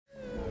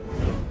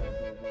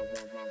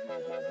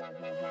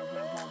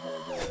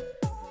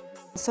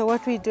So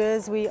what we do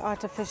is we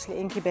artificially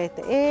incubate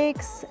the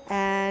eggs,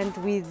 and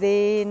we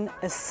then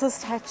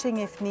assist hatching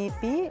if need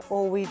be,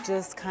 or we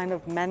just kind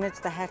of manage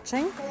the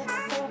hatching.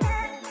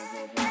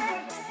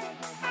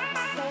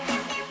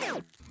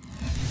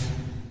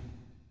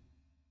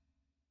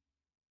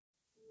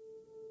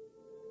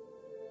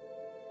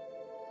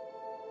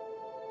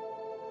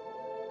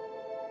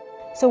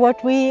 So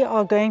what we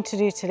are going to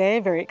do today,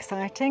 very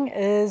exciting,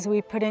 is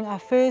we're putting our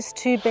first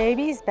 2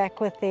 babies back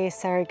with their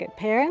surrogate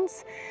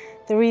parents.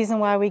 The reason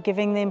why we're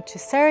giving them to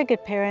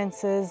surrogate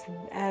parents is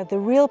the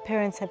real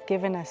parents have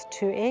given us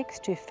 2 eggs,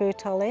 2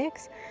 fertile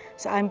eggs.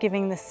 So I'm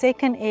giving the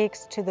second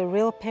eggs to the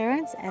real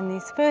parents, and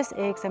these first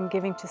eggs I'm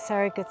giving to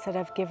surrogates that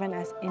have given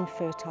us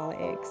infertile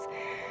eggs.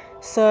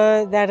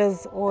 So that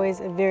is always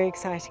a very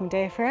exciting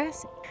day for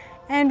us.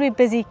 And we're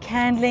busy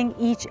candling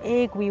each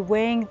egg. We're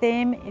weighing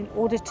them in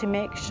order to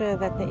make sure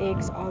that the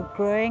eggs are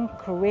growing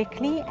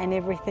correctly and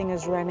everything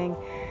is running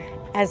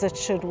as it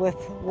should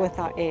with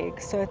our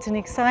eggs. So it's an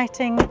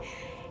exciting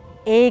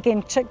egg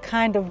and chick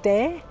kind of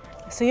day.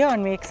 So yeah,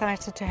 and we're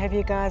excited to have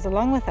you guys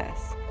along with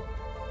us.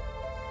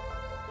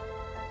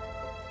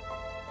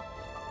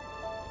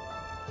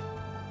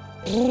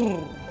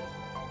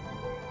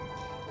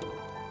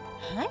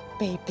 Hi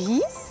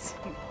babies.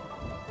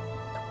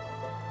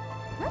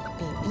 Hi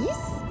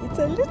babies, it's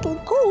a little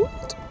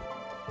goat.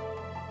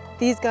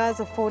 These guys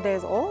are 4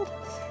 days old,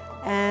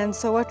 and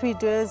so what we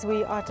do is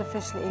we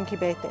artificially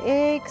incubate the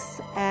eggs,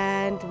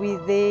 and we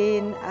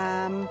then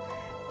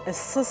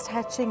assist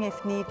hatching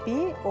if need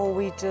be, or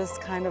we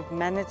just kind of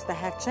manage the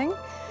hatching.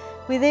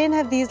 We then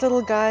have these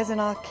little guys in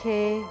our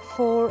care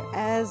for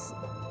as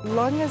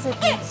long as it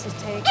needs to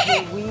take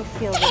where we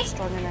feel they're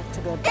strong enough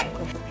to go back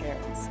with the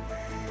parents.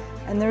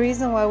 And the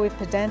reason why we're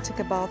pedantic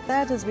about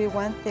that is we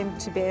want them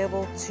to be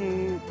able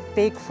to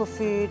beg for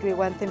food, we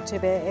want them to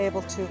be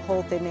able to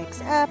hold their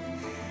necks up,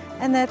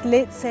 and that,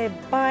 let's say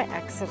by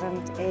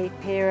accident a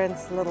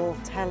parent's little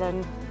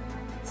talon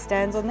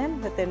stands on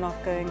them, that they're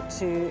not going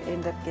to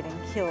end up getting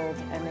killed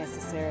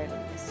unnecessarily.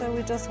 So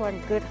we just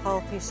want good,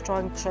 healthy,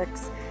 strong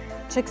chicks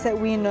that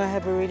we know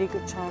have a really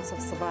good chance of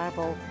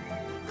survival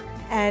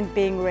and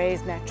being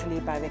raised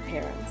naturally by their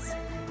parents.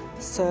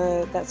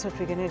 So that's what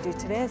we're going to do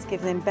today, is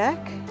give them back,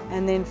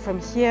 and then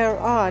from here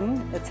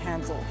on it's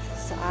hands off.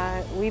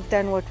 So we've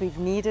done what we've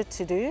needed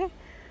to do.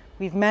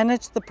 We've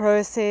managed the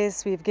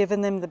process, we've given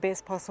them the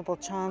best possible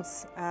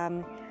chance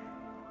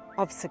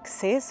of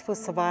success for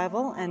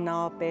survival, and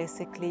now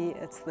basically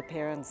it's the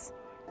parents'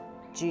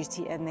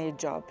 duty and their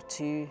job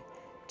to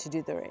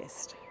do the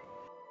rest.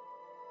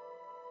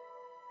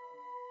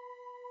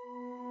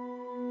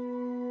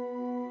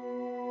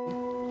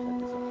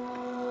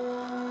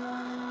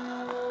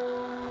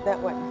 That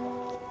one.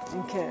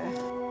 Okay.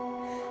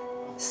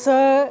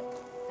 So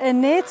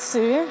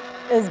Anetsu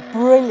is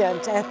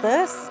brilliant at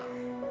this.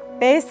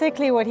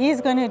 Basically what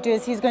he's going to do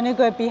is he's going to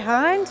go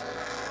behind,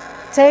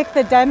 take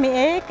the dummy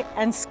egg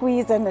and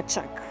squeeze in the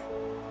chick.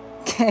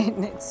 Okay,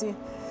 Anetsu.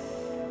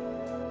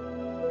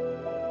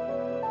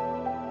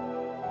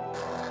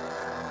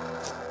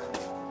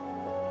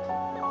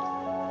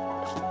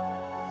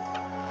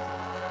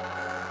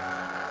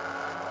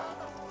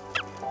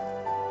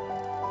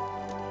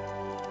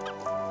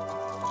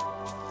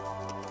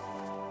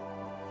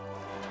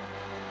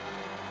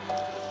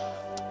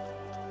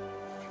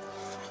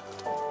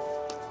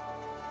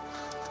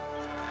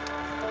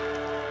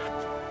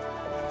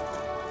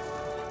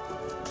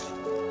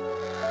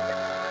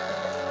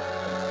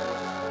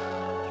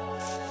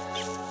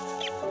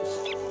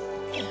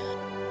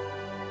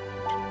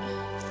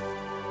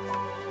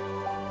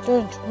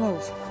 Don't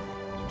move.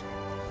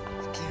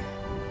 Okay.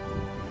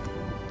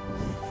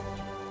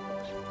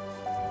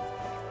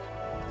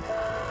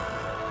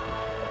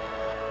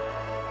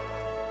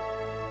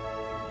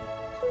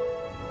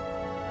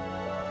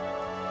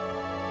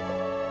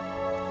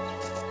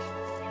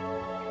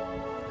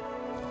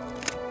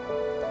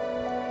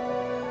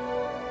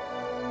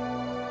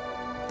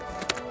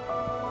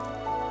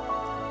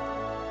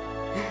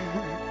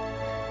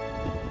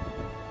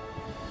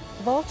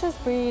 Vultures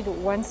breed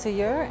once a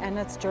year, and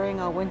it's during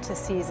our winter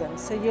season.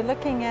 So you're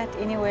looking at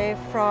anywhere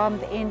from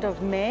the end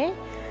of May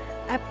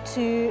up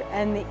to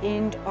and the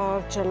end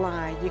of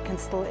July. You can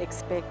still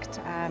expect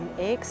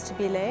eggs to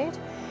be laid.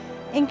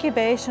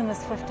 Incubation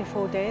is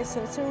 54 days,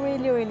 so it's a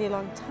really, really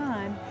long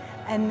time.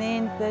 And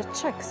then the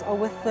chicks are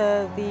with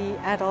the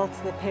adults,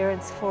 the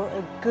parents, for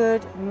a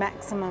good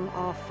maximum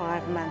of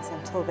 5 months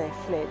until they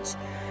fledge.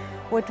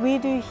 What we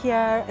do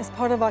here as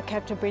part of our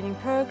captive breeding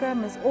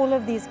program is all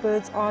of these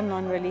birds are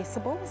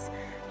non-releasables.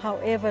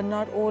 However,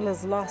 not all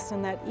is lost,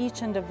 in that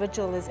each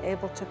individual is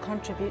able to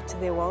contribute to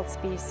their wild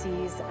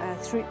species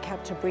through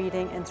captive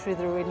breeding and through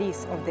the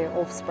release of their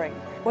offspring.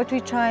 What we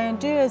try and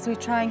do is we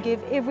try and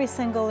give every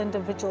single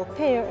individual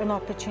pair an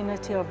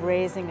opportunity of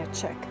raising a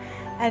chick.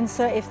 And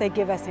so if they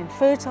give us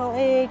infertile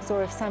eggs,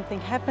 or if something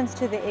happens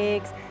to the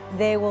eggs,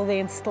 they will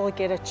then still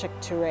get a chick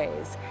to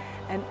raise.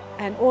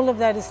 And all of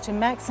that is to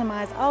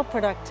maximize our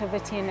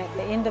productivity, and at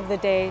the end of the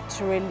day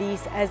to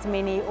release as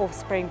many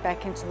offspring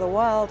back into the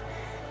wild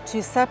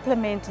to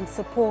supplement and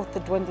support the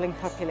dwindling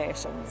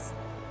populations.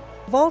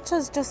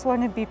 Vultures just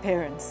want to be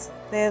parents.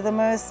 They're the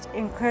most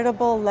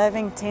incredible,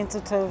 loving,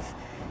 tentative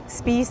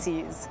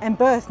species, and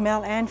both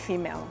male and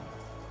female.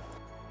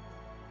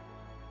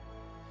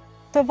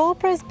 So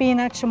VulPro has been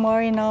at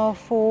Shamwari now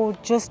for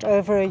just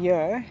over a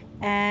year,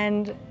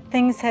 and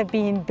things have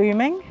been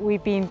booming.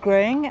 We've been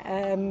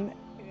growing,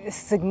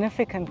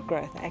 significant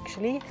growth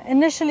actually.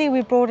 Initially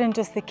we brought in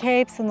just the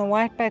capes and the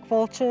whiteback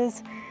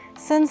vultures.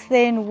 Since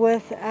then,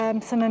 with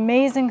some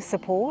amazing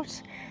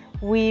support,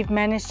 we've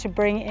managed to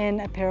bring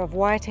in a pair of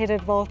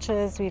white-headed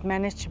vultures. We've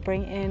managed to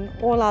bring in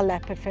all our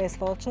leopard-faced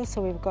vultures,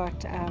 so we've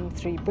got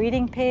 3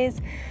 breeding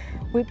pairs.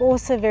 We've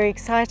also very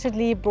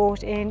excitedly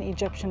brought in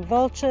Egyptian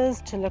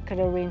vultures to look at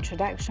a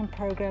reintroduction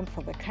program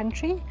for the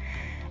country.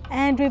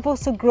 And we've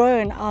also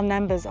grown our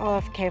numbers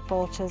of Cape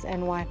vultures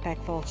and whiteback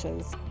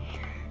vultures.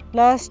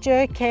 Last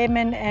year came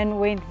in and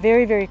went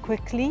very, very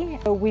quickly.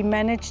 We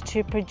managed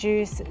to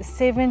produce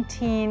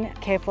 17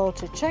 Cape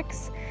vulture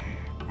chicks,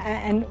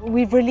 and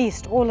we've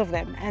released all of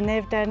them, and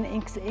they've done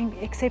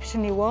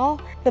exceptionally well.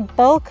 The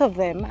bulk of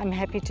them, I'm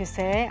happy to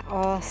say,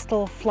 are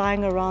still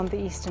flying around the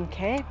Eastern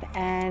Cape,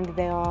 and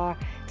they are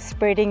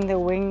spreading their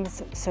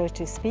wings, so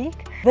to speak.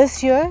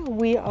 This year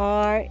we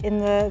are in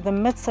the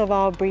midst of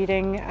our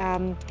breeding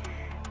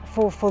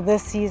for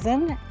this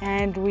season,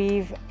 and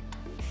we've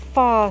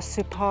far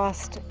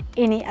surpassed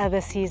any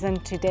other season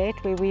to date,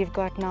 where we've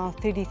got now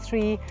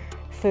 33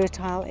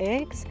 fertile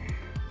eggs,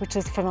 which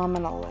is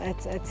phenomenal.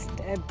 It's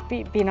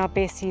been our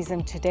best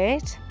season to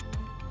date.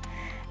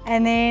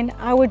 And then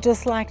I would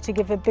just like to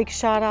give a big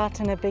shout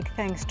out and a big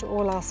thanks to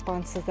all our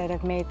sponsors that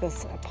have made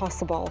this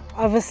possible.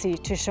 Obviously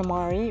to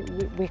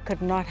Shamwari, we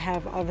could not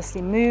have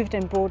obviously moved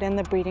and brought in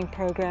the breeding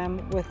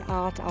program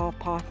without our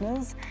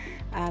partners,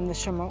 the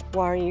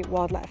Shamwari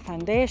Wildlife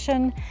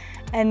Foundation,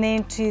 and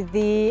then to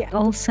the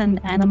Olsen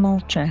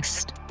Animal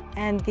Trust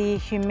and the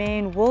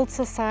Humane World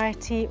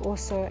Society.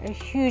 Also a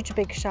huge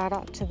big shout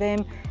out to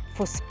them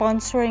for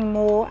sponsoring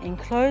more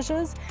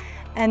enclosures.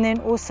 And then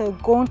also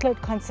Gauntlet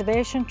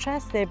Conservation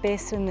Trust, they're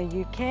based in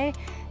the UK.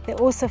 They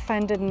also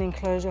funded an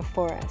enclosure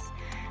for us.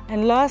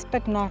 And last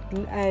but not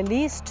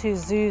least, to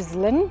Zoos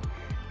Lynn,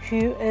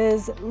 who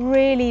is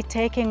really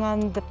taking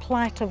on the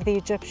plight of the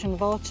Egyptian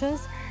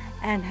vultures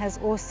and has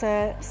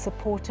also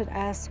supported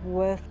us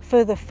with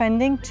further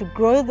funding to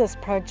grow this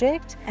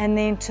project. And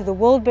then to the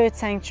World Bird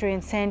Sanctuary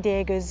in San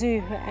Diego Zoo,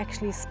 who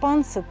actually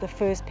sponsored the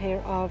first pair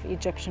of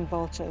Egyptian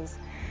vultures.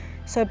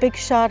 So a big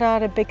shout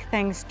out, a big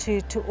thanks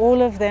to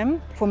all of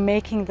them for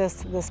making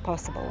this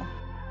possible.